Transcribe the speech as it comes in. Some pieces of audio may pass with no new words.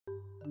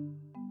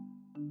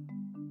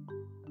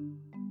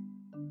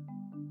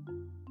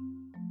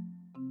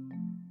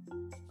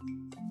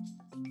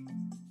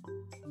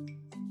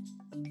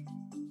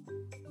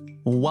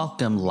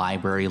Welcome,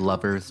 library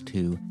lovers,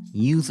 to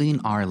Using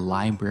Our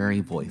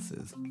Library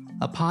Voices,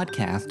 a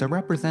podcast that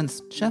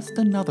represents just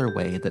another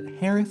way that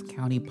Harris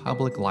County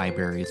Public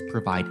Libraries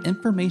provide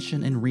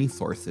information and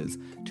resources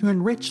to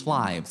enrich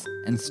lives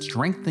and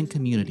strengthen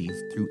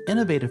communities through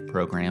innovative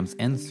programs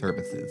and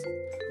services,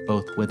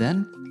 both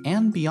within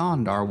and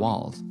beyond our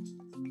walls.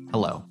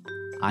 Hello,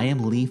 I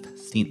am Leif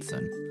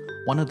Steenson,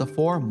 one of the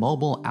 4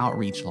 mobile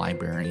outreach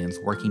librarians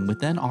working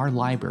within our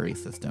library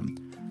system.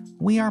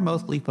 We are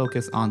mostly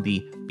focused on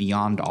the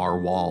Beyond Our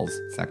Walls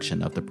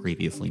section of the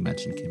previously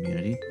mentioned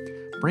community,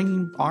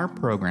 bringing our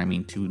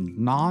programming to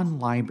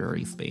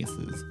non-library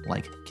spaces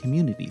like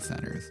community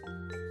centers.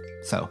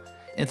 So,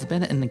 it's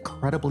been an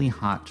incredibly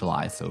hot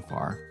July so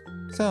far.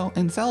 So,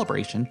 in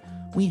celebration,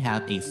 we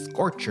have a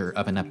scorcher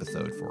of an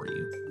episode for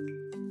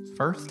you.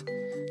 First,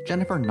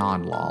 Jennifer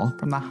Nonlall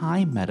from the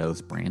High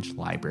Meadows Branch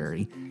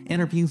Library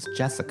interviews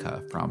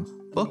Jessica from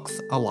Books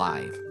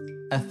Alive,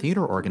 a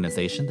theater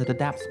organization that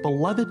adapts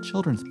beloved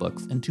children's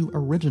books into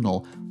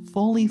original,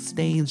 fully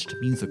staged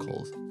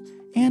musicals,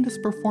 and is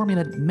performing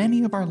at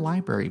many of our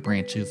library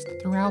branches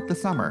throughout the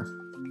summer.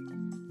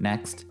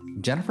 Next,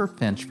 Jennifer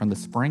Finch from the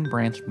Spring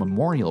Branch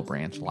Memorial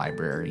Branch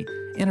Library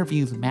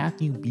interviews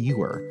Matthew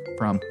Buer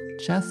from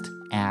Just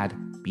Add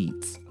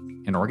Beats,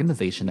 an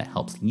organization that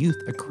helps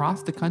youth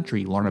across the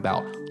country learn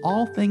about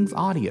all things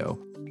audio,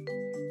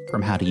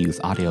 from how to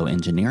use audio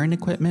engineering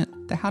equipment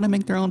to how to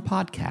make their own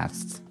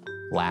podcasts.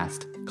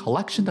 Last,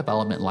 collection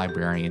development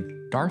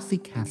librarian Darcy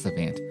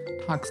Cassavant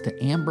talks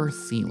to Amber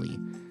Seeley,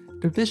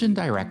 Division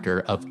Director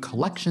of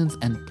Collections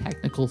and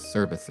Technical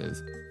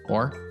Services,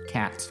 or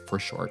CATS for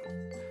short,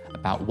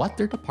 about what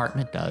their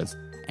department does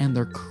and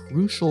their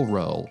crucial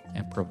role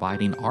in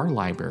providing our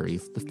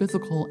libraries the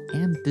physical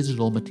and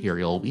digital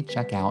material we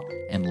check out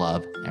and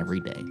love every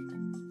day.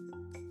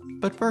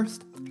 But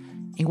first,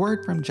 a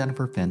word from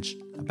Jennifer Finch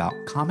about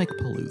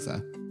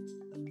Comicpalooza.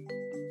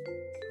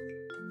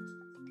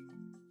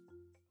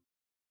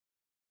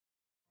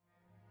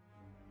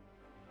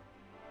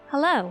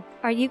 Hello,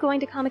 are you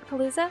going to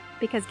Comicpalooza?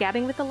 Because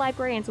Gabbing with the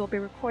Librarians will be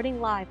recording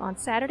live on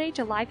Saturday,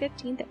 July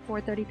 15th at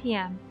 4:30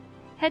 p.m.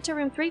 Head to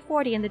room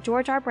 340 in the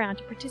George R. Brown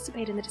to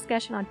participate in the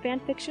discussion on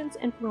fanfiction's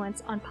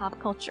influence on pop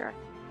culture.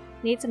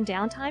 Need some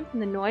downtime from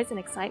the noise and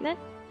excitement?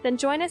 Then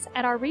join us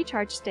at our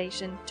recharge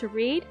station to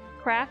read,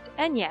 craft,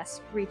 and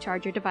yes,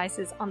 recharge your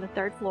devices on the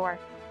 3rd floor.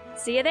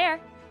 See you there!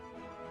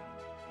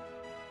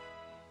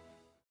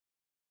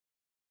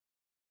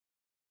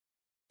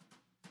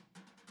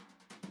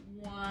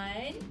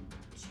 One,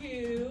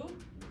 two,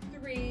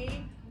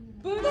 three,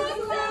 Books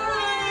Alive!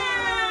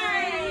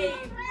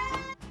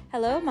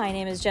 Hello, my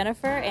name is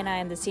Jennifer, and I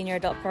am the Senior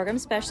Adult Program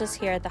Specialist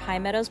here at the High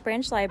Meadows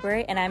Branch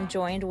Library, and I'm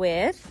joined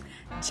with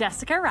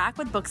Jessica Rack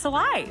with Books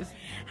Alive.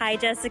 Hi,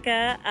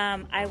 Jessica.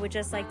 I would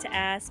just like to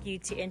ask you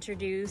to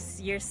introduce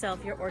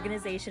yourself, your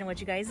organization, what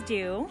you guys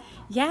do.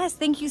 Yes,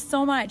 thank you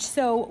so much.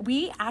 So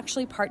we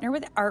actually partner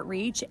with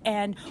Artreach,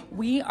 and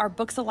we are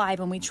Books Alive,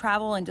 and we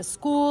travel into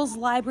schools,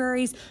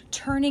 libraries,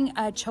 turning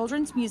a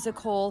children's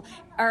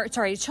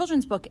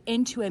book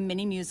into a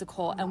mini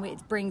musical, and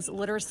it brings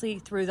literacy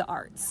through the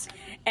arts.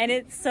 And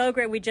it's so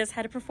great. We just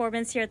had a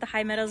performance here at the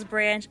High Meadows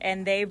Branch,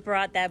 and they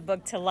brought that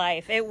book to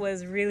life. It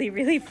was really,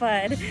 really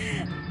fun. Alfred!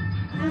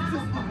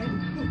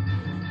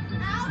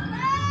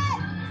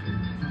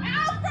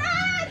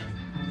 Alfred!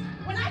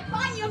 When I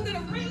find you, I'm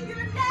gonna wring your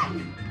neck!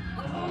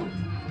 Oh,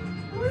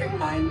 wring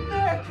my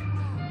neck?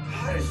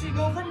 How does she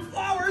go from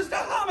flowers to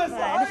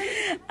homicide?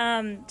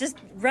 Just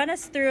run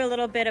us through a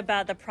little bit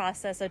about the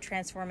process of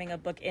transforming a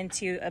book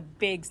into a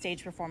big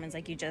stage performance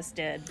like you just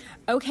did.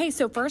 Okay,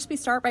 so first we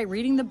start by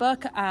reading the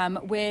book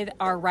with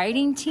our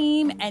writing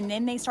team, and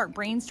then they start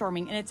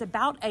brainstorming. And it's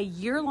about a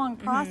year-long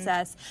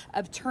process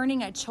of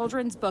turning a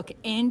children's book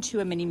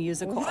into a mini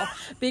musical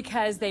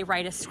because they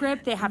write a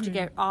script. They have to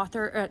get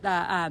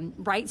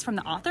rights from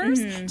the authors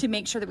to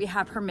make sure that we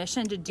have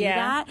permission to do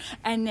that.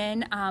 And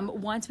then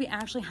once we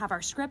actually have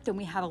our script, then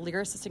we have a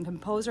lyricist and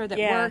composer that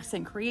works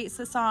and creates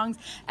the songs,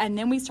 and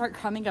then we start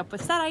coming up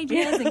with set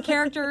ideas and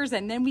characters,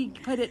 and then we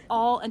put it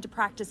all into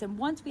practice. And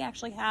once we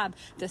actually have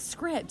the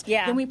script,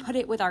 then we put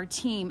it with our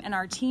team, and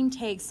our team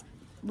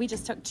we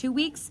just took 2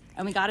 weeks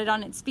and we got it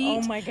on its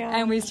feet. Oh my gosh.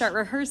 And we start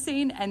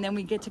rehearsing, and then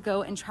we get to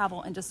go and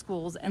travel into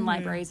schools and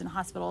libraries and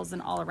hospitals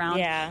and all around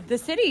the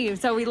city.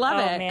 So we love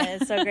it. Oh man,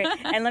 it's so great.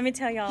 And let me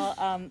tell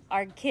y'all,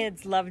 our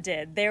kids loved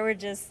it. They were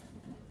just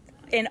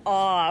in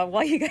awe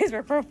while you guys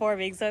were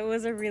performing. So it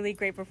was a really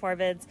great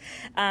performance.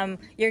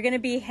 You're going to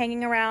be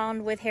hanging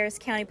around with Harris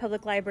County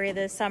Public Library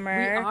this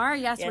summer. We are,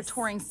 yes. We're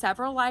touring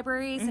several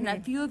libraries, and a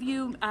few of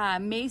you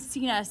may have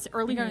seen us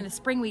earlier in the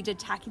spring. We did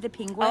Tacky the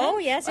Penguin. Oh,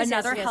 yes.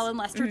 Another Helen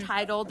Lester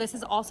title. This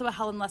is also a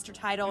Helen Lester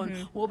title,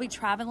 and we'll be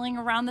traveling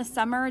around the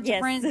summer,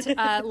 different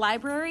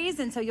libraries,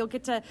 and so you'll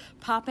get to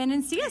pop in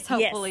and see us,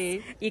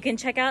 hopefully. Yes. You can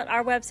check out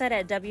our website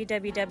at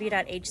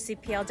www.hcpl.net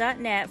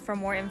for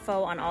more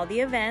info on all the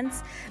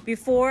events. Before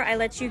Before I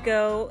let you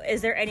go,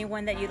 is there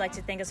anyone that you'd like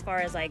to thank as far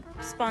as like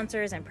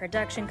sponsors and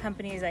production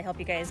companies that help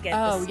you guys get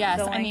this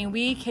going? I mean,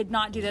 we could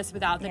not do this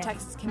without the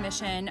Texas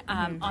Commission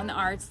on the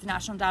Arts, the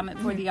National Endowment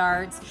for the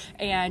Arts,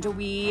 and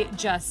we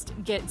just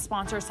get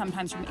sponsors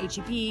sometimes from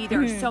HEB.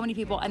 There are so many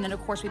people, and then of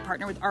course we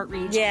partner with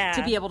Artreach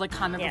to be able to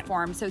come and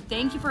perform. So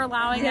thank you for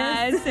allowing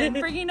us and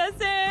bringing us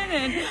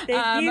in,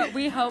 and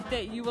we hope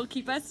that you will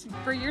keep us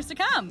for years to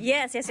come.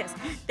 Yes.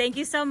 Thank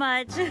you so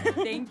much.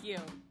 Thank you.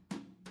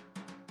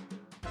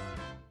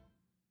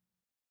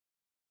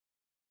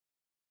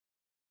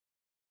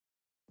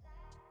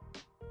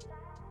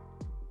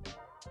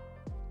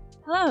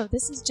 Hello,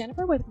 this is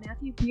Jennifer with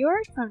Matthew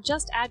Buer from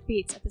Just Add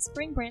Beats at the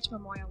Spring Branch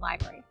Memorial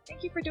Library.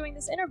 Thank you for doing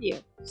this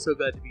interview. So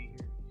glad to be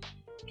here.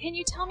 Can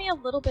you tell me a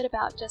little bit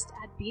about Just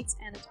Add Beats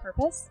and its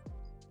purpose?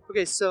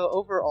 Okay, so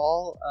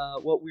overall,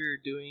 what we're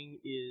doing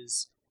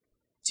is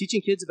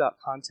teaching kids about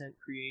content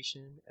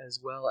creation as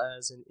well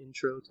as an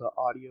intro to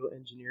audio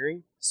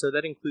engineering. So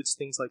that includes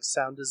things like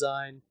sound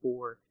design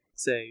for,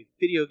 say,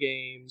 video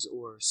games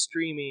or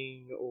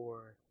streaming,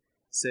 or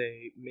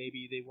say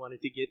maybe they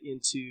wanted to get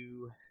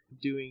into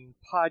doing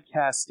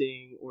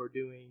podcasting or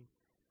doing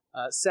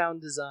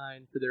sound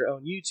design for their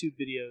own YouTube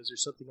videos or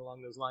something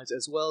along those lines,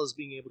 as well as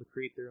being able to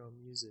create their own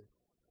music.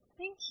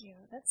 Thank you.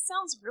 That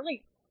sounds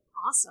really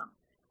awesome.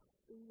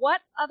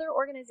 What other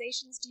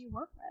organizations do you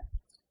work with?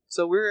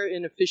 So we're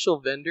an official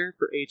vendor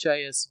for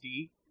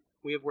HISD.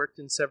 We have worked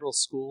in several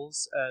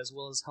schools as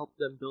well as helped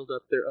them build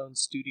up their own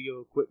studio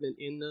equipment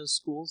in those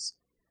schools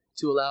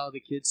to allow the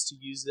kids to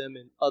use them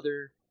in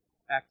other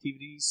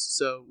activities.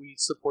 So we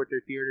support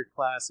their theater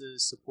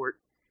classes, support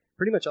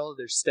pretty much all of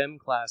their STEM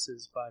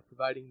classes by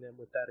providing them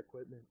with that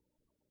equipment.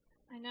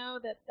 I know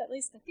that at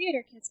least the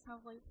theater kids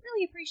probably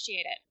really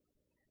appreciate it.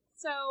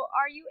 So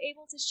are you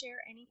able to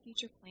share any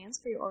future plans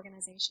for your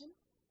organization?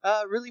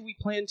 Really, we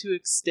plan to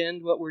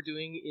extend what we're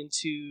doing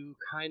into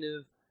kind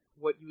of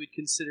what you would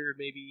consider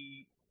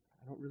maybe,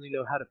 I don't really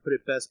know how to put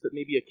it best, but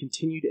maybe a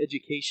continued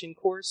education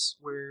course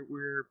where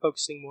we're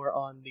focusing more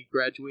on the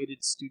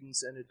graduated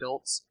students and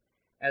adults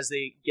as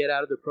they get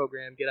out of the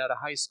program, get out of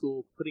high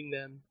school, putting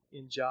them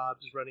in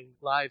jobs, running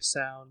live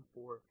sound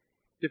for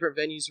different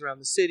venues around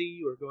the city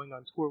or going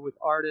on tour with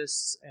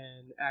artists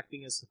and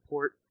acting as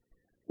support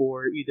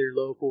for either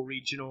local,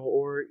 regional,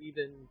 or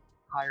even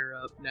higher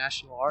up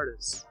national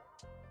artists.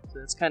 So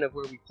that's kind of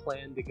where we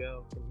plan to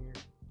go from here.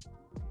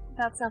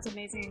 That sounds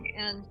amazing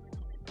and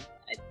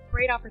a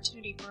great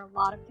opportunity for a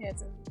lot of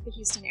kids in the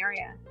Houston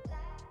area.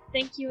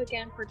 Thank you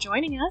again for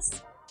joining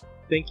us.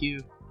 Thank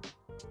you.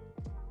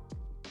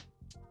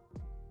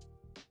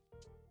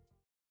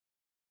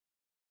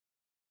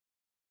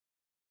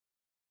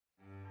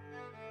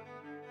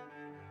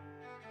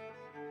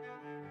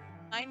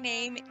 My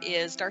name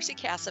is Darcy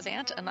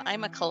Cassavant, and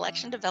I'm a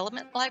collection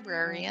development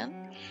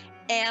librarian.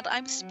 And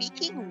I'm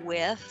speaking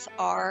with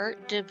our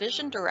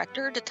division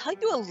director to tell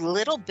you a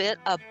little bit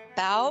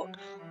about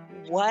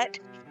what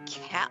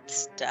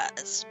CATS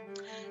does.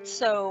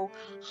 So,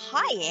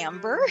 hi,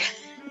 Amber.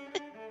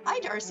 Hi,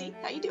 Darcy.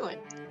 How you doing?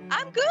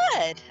 I'm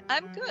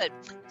good.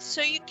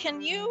 So,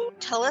 can you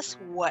tell us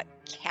what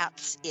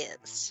CATS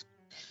is?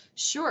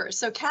 Sure.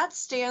 So CATS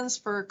stands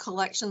for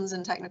Collections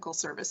and Technical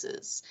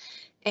Services.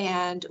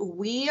 And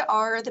we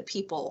are the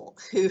people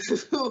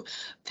who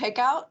pick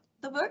out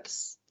the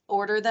books,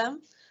 order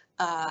them,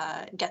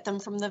 get them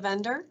from the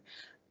vendor,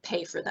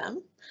 pay for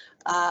them.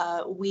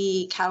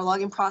 We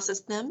catalog and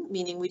process them,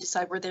 meaning we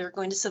decide where they're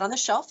going to sit on the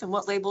shelf and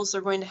what labels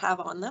they're going to have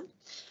on them.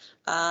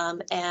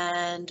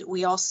 And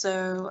we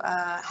also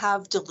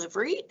have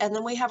delivery, and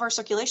then we have our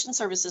circulation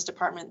services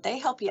department. They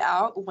help you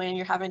out when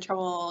you're having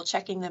trouble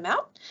checking them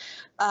out.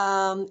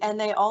 And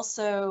they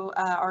also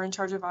are in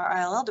charge of our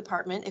ILL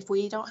department if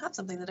we don't have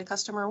something that a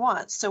customer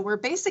wants. So we're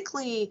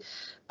basically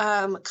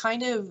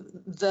kind of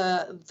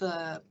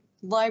the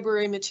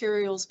library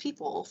materials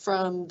people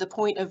from the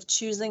point of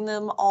choosing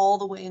them all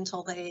the way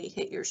until they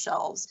hit your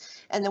shelves.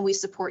 And then we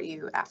support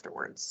you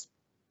afterwards.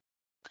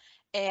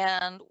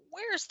 And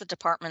where's the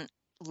department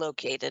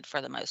located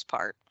for the most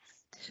part?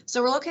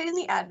 So we're located in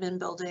the admin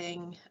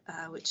building,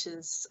 which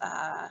is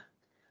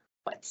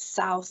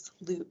South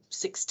Loop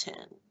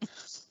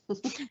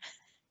 610.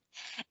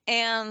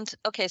 And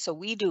okay, so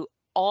we do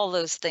all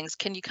those things.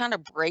 Can you kind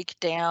of break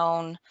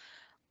down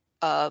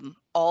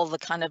all the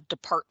kind of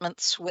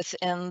departments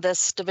within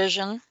this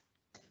division?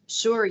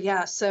 Sure,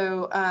 yeah.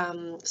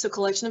 So so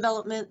collection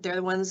development, they're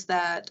the ones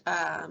that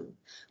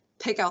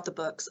pick out the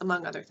books,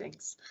 among other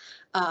things.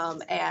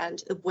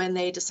 And when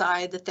they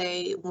decide that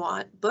they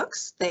want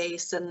books, they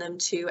send them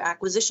to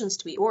acquisitions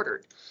to be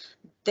ordered.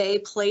 They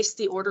place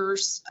the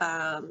orders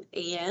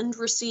and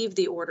receive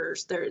the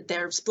orders.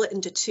 They're split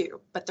into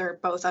two, but they're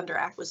both under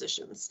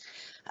acquisitions.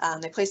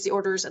 They place the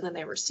orders and then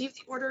they receive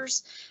the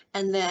orders.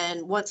 And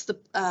then once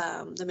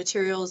the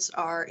materials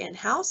are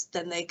in-house,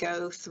 then they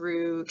go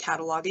through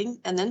cataloging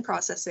and then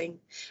processing,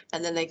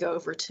 and then they go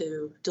over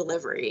to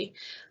delivery.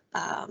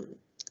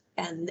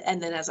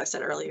 and then, as I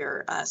said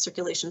earlier,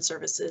 circulation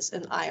services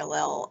and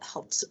ILL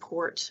help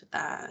support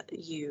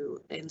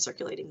you in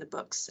circulating the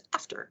books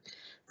after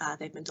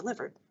they've been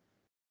delivered.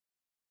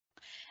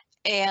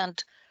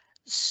 And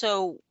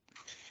so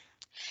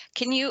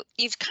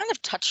you've kind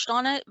of touched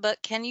on it,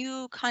 but can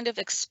you kind of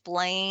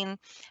explain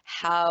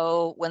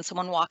how, when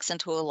someone walks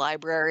into a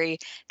library,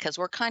 because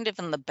we're kind of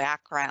in the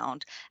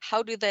background, how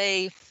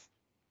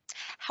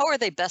are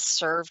they best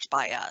served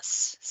by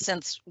us,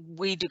 since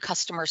we do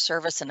customer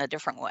service in a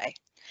different way?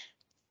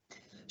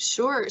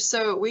 Sure.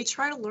 So we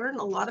try to learn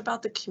a lot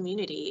about the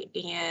community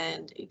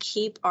and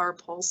keep our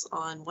pulse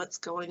on what's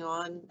going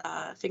on,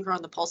 finger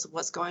on the pulse of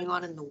what's going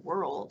on in the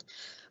world.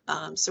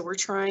 So we're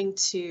trying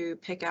to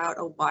pick out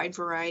a wide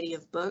variety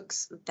of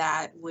books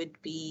that would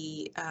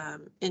be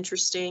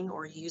interesting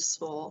or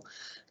useful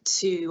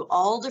to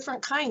all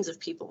different kinds of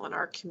people in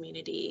our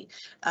community.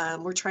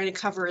 We're trying to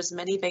cover as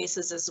many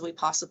bases as we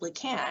possibly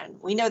can.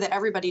 We know that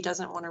everybody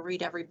doesn't want to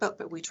read every book,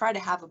 but we try to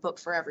have a book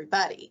for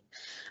everybody.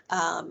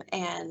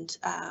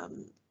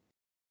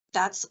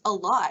 That's a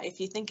lot.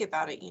 If you think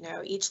about it,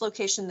 each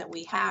location that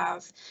we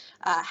have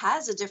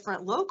has a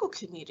different local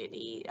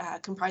community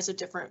comprised of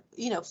different,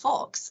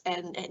 folks,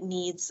 and it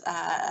needs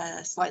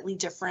a slightly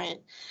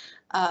different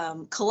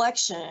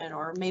collection,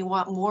 or may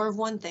want more of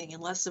one thing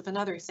and less of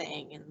another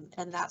thing,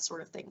 and that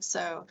sort of thing.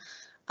 So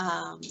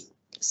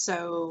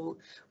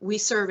we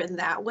serve in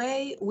that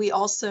way. We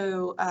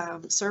also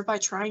serve by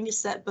trying to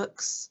set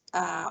books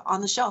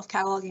on the shelf,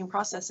 cataloging and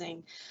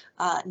processing,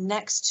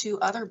 next to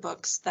other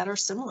books that are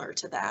similar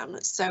to them,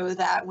 so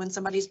that when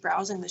somebody's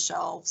browsing the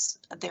shelves,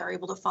 they're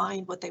able to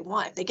find what they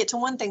want. If they get to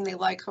one thing they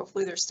like,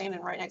 hopefully they're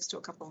standing right next to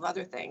a couple of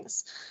other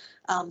things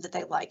that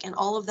they like. And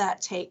all of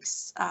that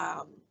takes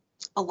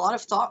a lot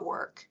of thought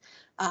work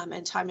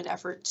and time and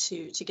effort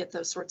to get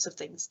those sorts of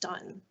things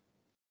done.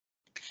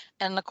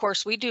 And of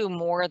course, we do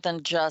more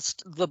than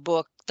just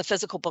the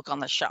physical book on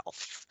the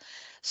shelf.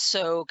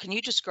 So can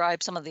you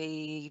describe some of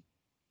the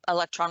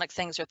electronic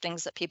things or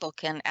things that people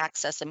can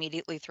access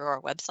immediately through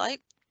our website?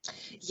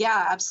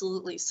 Yeah,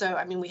 absolutely.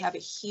 So, we have a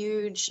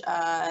huge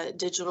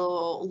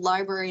digital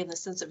library in the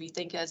sense of, you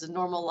think as a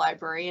normal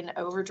library in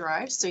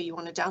Overdrive. So you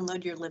want to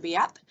download your Libby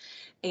app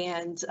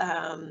and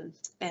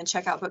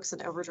check out books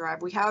in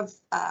Overdrive. We have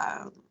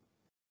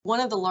one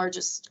of the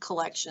largest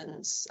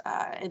collections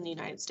in the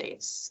United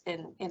States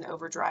in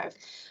Overdrive.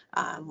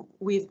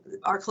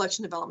 Our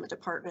collection development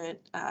department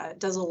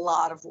does a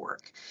lot of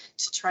work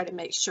to try to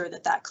make sure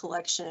that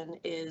collection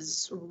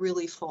is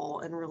really full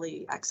and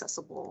really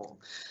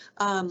accessible.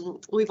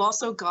 We've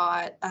also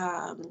got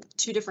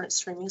 2 different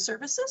streaming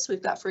services.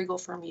 We've got Freegal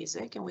for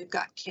music, and we've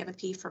got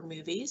Canopy for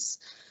movies.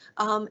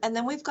 And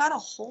then we've got a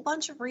whole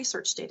bunch of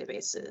research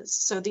databases.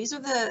 So these are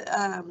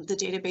the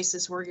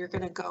databases where you're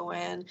going to go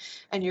in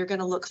and you're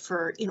going to look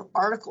for,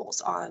 articles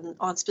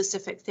on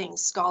specific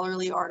things,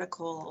 scholarly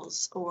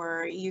articles,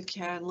 or you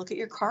can look at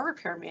your car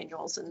repair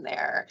manuals in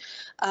there.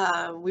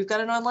 We've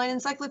got an online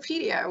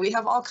encyclopedia. We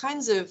have all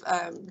kinds of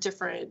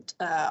different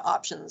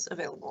options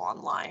available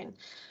online.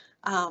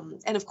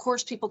 And of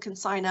course, people can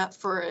sign up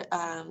for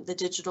the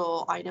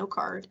digital iKnow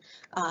card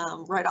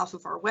right off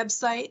of our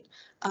website,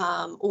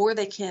 or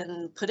they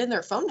can put in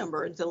their phone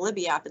number into the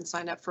Libby app and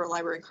sign up for a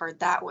library card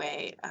that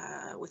way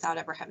without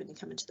ever having to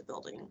come into the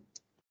building.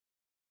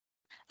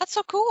 That's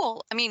so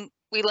cool.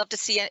 We love to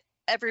see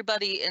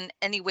everybody in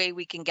any way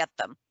we can get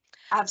them.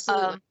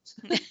 Absolutely.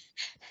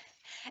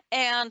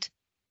 And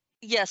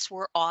yes,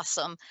 we're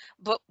awesome,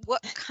 but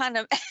what kind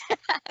of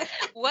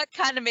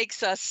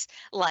makes us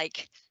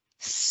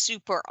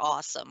super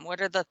awesome?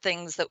 What are the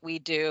things that we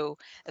do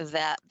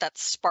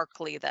that's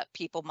sparkly that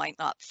people might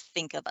not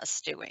think of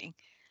us doing?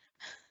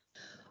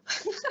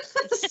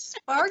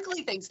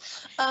 Sparkly things.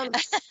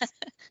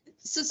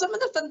 So some of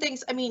the fun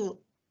things,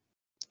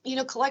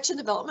 collection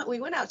development,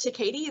 we went out to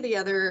Katy the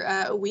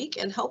other week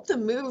and helped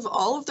them move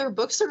all of their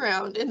books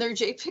around in their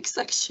JPIC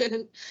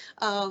section,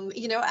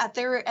 at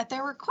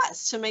their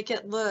request, to make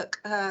it look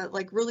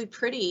really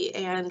pretty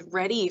and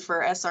ready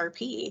for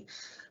SRP.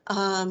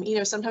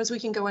 Sometimes we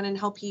can go in and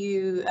help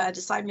you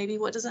decide maybe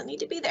what doesn't need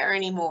to be there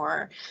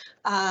anymore.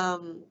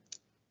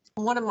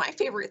 One of my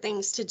favorite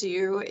things to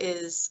do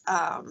is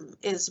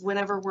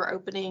whenever we're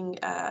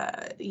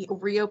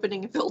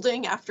reopening a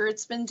building after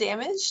it's been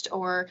damaged,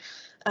 or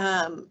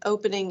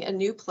opening a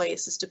new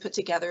place, is to put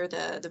together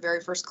the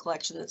very first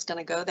collection that's going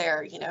to go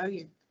there.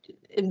 You're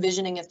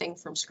envisioning a thing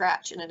from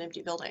scratch in an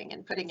empty building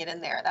and putting it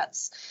in there.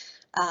 That's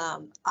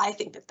I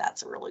think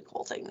that's a really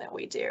cool thing that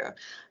we do.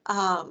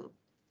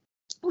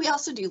 We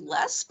also do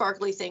less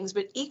sparkly things,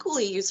 but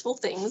equally useful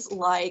things,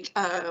 like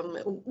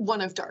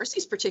one of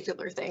Darcy's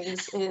particular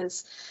things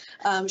is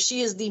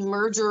she is the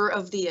merger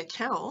of the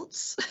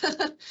accounts.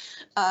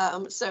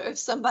 So if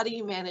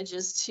somebody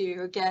manages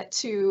to get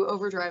 2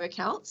 Overdrive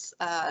accounts,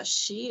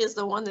 she is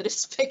the one that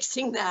is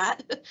fixing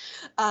that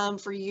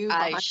for you.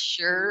 I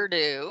sure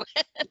do.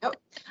 Yep.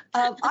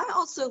 I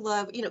also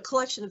love,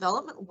 collection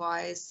development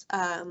wise,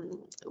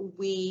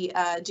 we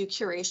do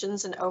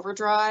curations in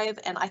Overdrive,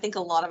 and I think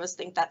a lot of us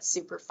think that's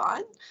super super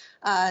fun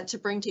to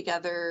bring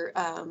together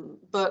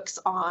books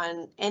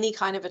on any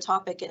kind of a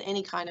topic in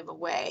any kind of a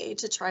way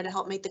to try to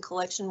help make the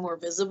collection more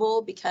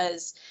visible,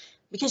 because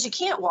you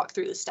can't walk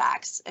through the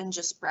stacks and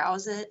just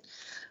browse it.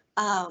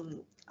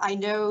 I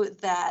know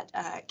that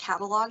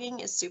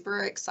cataloging is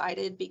super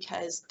excited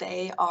because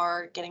they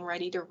are getting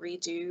ready to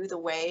redo the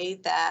way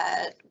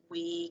that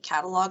we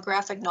catalog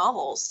graphic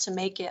novels to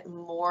make it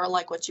more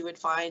like what you would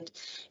find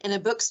in a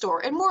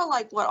bookstore, and more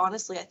like what,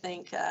 honestly, I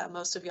think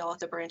most of y'all at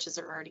the branches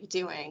are already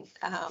doing.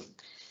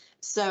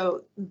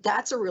 So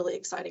that's a really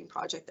exciting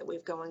project that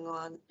we've going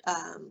on.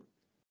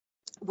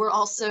 We're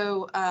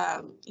also,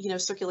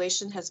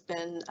 circulation has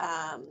been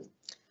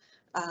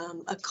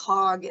a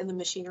cog in the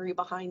machinery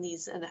behind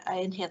these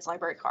enhanced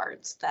library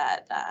cards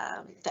that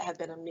have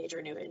been a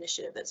major new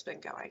initiative that's been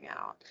going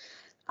out.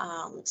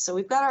 So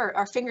we've got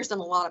our fingers in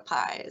a lot of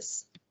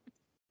pies.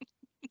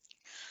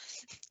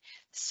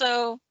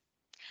 So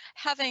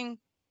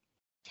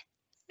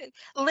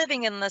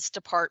living in this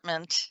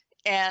department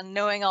and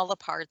knowing all the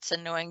parts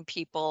and knowing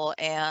people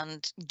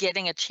and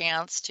getting a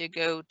chance to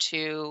go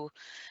to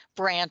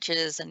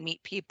branches and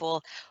meet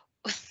people,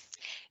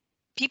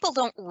 people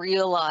don't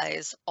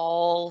realize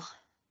all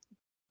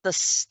the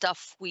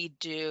stuff we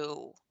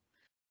do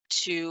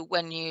to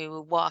when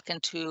you walk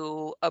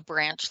into a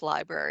branch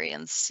library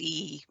and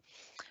see,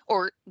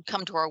 or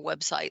come to our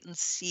website and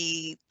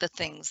see the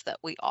things that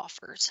we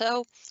offer.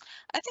 So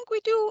I think we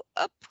do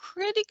a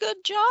pretty good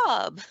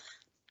job.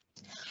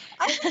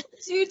 I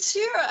do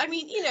too. I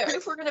mean,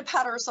 if we're going to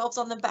pat ourselves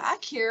on the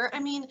back here, I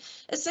mean,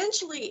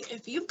 essentially,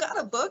 if you've got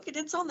a book and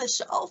it's on the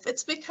shelf,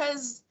 it's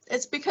because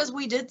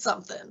we did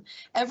something.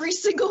 Every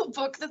single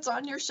book that's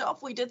on your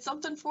shelf, we did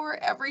something for.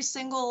 Every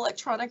single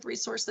electronic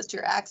resource that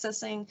you're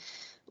accessing,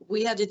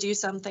 we had to do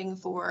something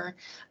for.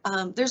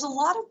 There's a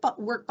lot of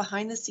work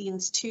behind the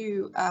scenes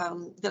too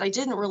that I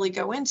didn't really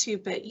go into,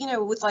 but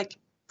with like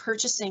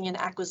purchasing and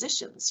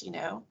acquisitions,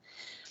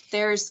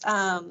 there's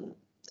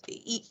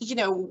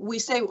we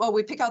say, well,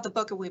 we pick out the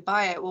book and we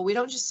buy it. Well, we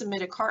don't just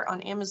submit a cart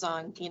on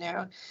Amazon,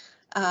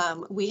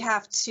 we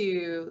have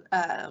to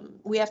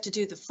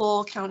do the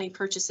full county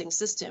purchasing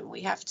system.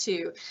 We have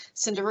to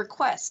send a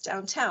request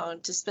downtown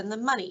to spend the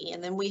money,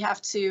 and then we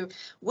have to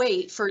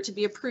wait for it to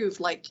be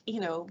approved,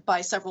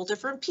 by several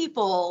different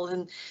people,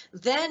 and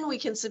then we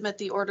can submit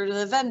the order to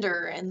the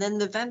vendor, and then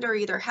the vendor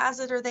either has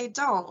it or they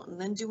don't.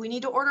 And then do we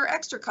need to order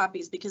extra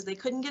copies because they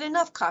couldn't get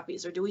enough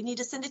copies, or do we need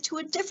to send it to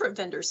a different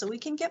vendor so we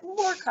can get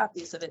more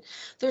copies of it?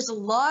 There's a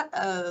lot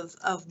of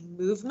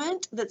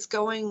movement that's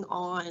going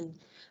on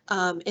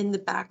in the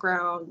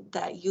background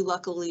that you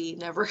luckily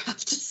never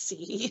have to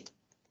see.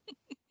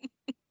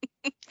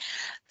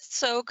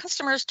 So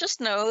customers,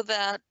 just know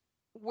that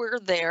we're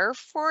there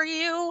for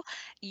you.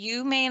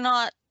 You may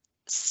not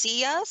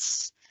see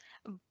us,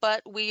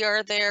 but we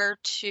are there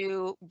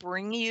to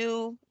bring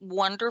you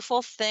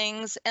wonderful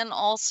things, and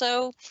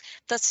also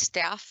the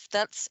staff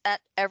that's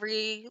at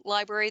every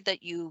library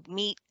that you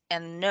meet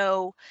and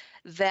know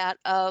that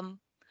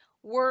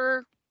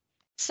we're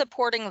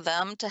supporting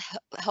them to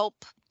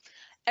help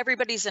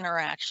everybody's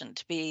interaction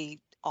to be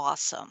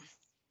awesome.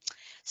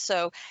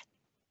 So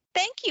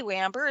thank you,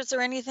 Amber. Is there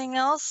anything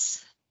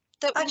else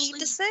that we need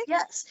to say?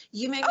 Yes,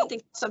 you made me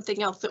think of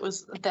something else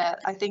that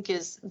I think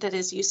is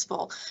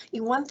useful.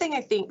 One thing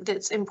I think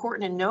that's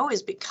important to know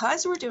is,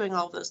 because we're doing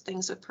all those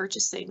things with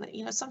purchasing,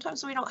 that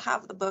sometimes we don't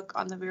have the book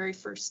on the very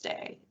first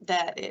day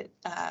that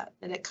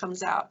it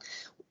comes out.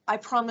 I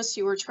promise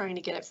you, we're trying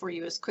to get it for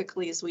you as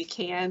quickly as we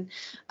can.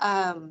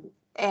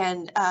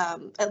 And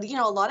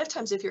a lot of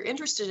times, if you're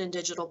interested in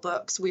digital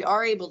books, we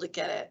are able to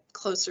get it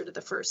closer to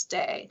the first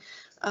day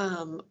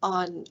on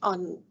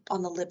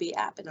the Libby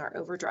app in our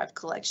Overdrive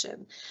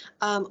collection.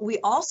 We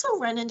also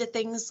run into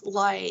things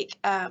like,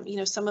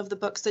 some of the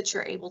books that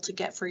you're able to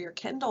get for your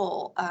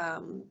Kindle,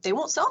 they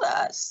won't sell to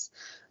us.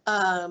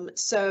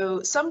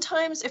 So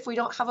sometimes if we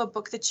don't have a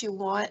book that you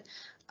want,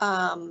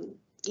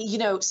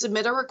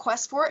 submit a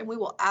request for it and we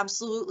will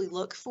absolutely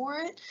look for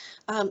it.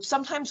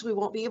 Sometimes we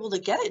won't be able to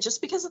get it just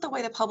because of the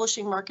way the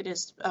publishing market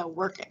is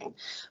working.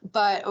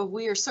 But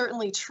we are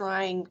certainly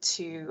trying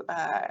to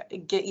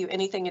get you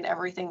anything and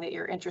everything that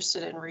you're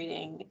interested in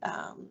reading.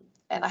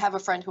 And I have a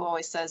friend who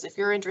always says, if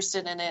you're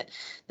interested in it,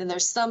 then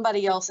there's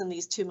somebody else in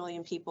these 2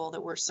 million people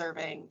that we're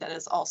serving that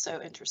is also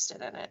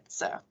interested in it.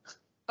 So.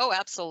 Oh,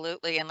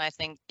 absolutely. And I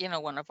think,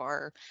 one of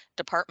our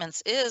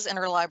departments is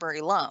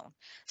interlibrary loan.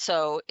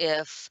 So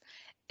if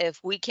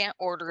we can't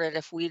order it,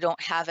 if we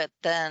don't have it,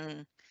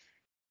 then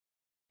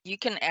you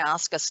can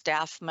ask a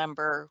staff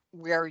member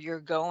where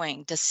you're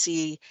going to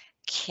see,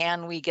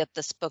 can we get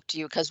this book to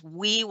you? Because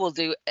we will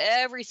do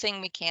everything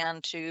we can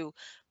to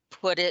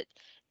put it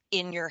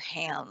in your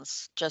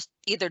hands, just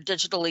either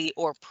digitally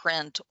or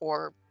print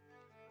or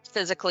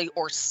physically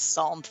or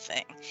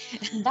something.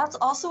 That's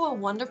also a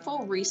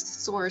wonderful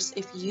resource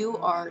if you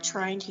are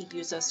trying to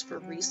use us for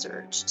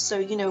research.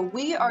 So,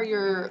 we are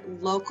your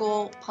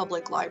local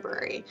public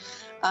library.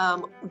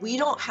 We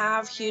don't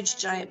have huge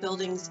giant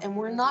buildings, and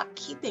we're not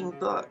keeping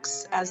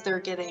books as they're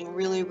getting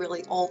really,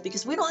 really old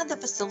because we don't have the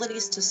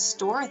facilities to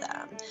store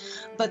them.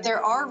 But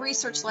there are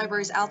research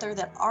libraries out there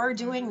that are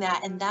doing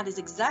that, and that is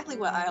exactly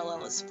what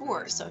ILL is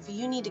for. So if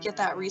you need to get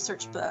that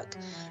research book,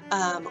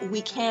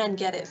 we can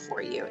get it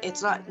for you.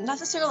 It's not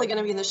necessarily going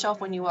to be on the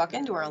shelf when you walk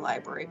into our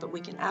library, but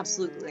we can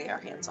absolutely lay our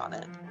hands on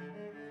it.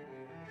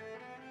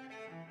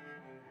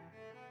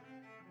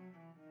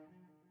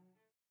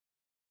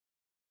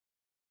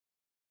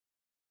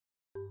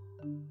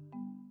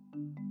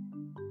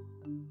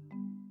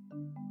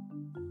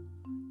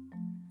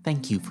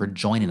 Thank you for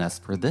joining us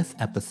for this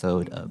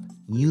episode of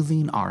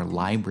Using Our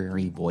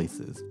Library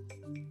Voices.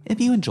 If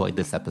you enjoyed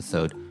this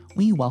episode,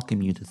 we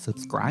welcome you to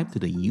subscribe to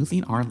the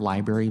Using Our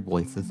Library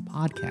Voices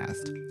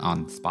podcast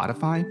on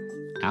Spotify,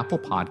 Apple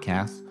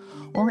Podcasts,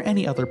 or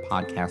any other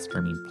podcast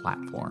streaming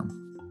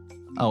platform.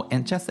 Oh,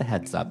 and just a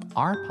heads up,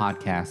 our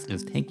podcast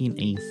is taking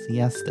a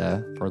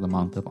siesta for the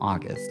month of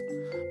August,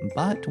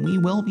 but we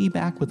will be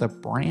back with a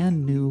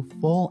brand new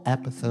full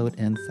episode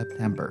in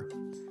September.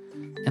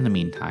 In the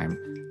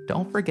meantime,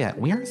 don't forget,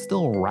 we are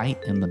still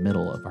right in the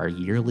middle of our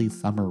yearly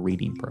summer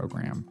reading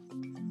program.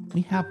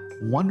 We have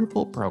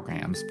wonderful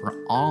programs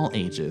for all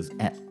ages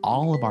at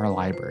all of our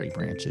library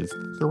branches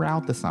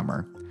throughout the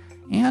summer.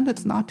 And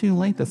it's not too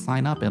late to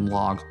sign up and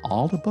log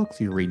all the books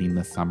you're reading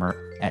this summer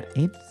at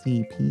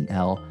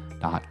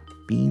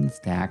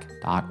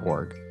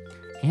hcpl.beanstack.org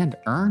and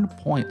earn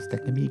points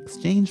that can be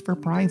exchanged for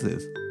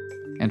prizes.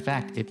 In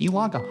fact, if you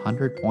log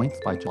 100 points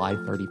by July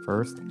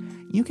 31st,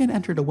 you can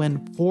enter to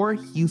win 4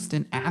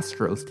 Houston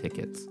Astros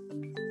tickets.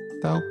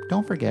 Though,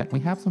 don't forget, we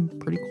have some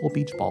pretty cool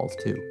beach balls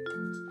too.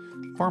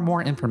 For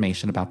more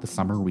information about the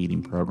summer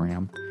reading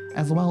program,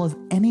 as well as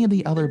any of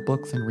the other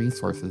books and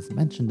resources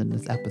mentioned in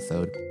this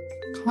episode,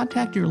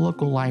 contact your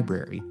local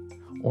library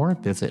or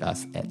visit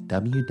us at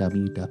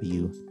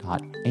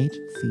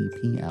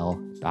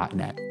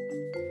www.hcpl.net.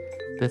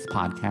 This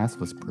podcast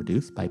was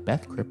produced by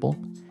Beth Cripple,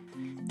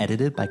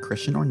 edited by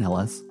Christian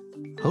Ornelas,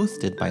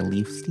 hosted by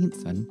Leif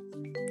Steenson,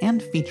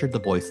 and featured the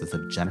voices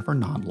of Jennifer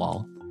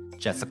Nodwall,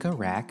 Jessica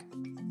Rack,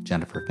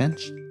 Jennifer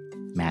Finch,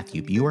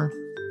 Matthew Buer,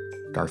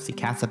 Darcy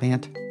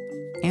Cassavant,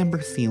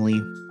 Amber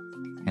Seeley,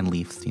 and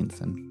Leif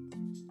Steenson.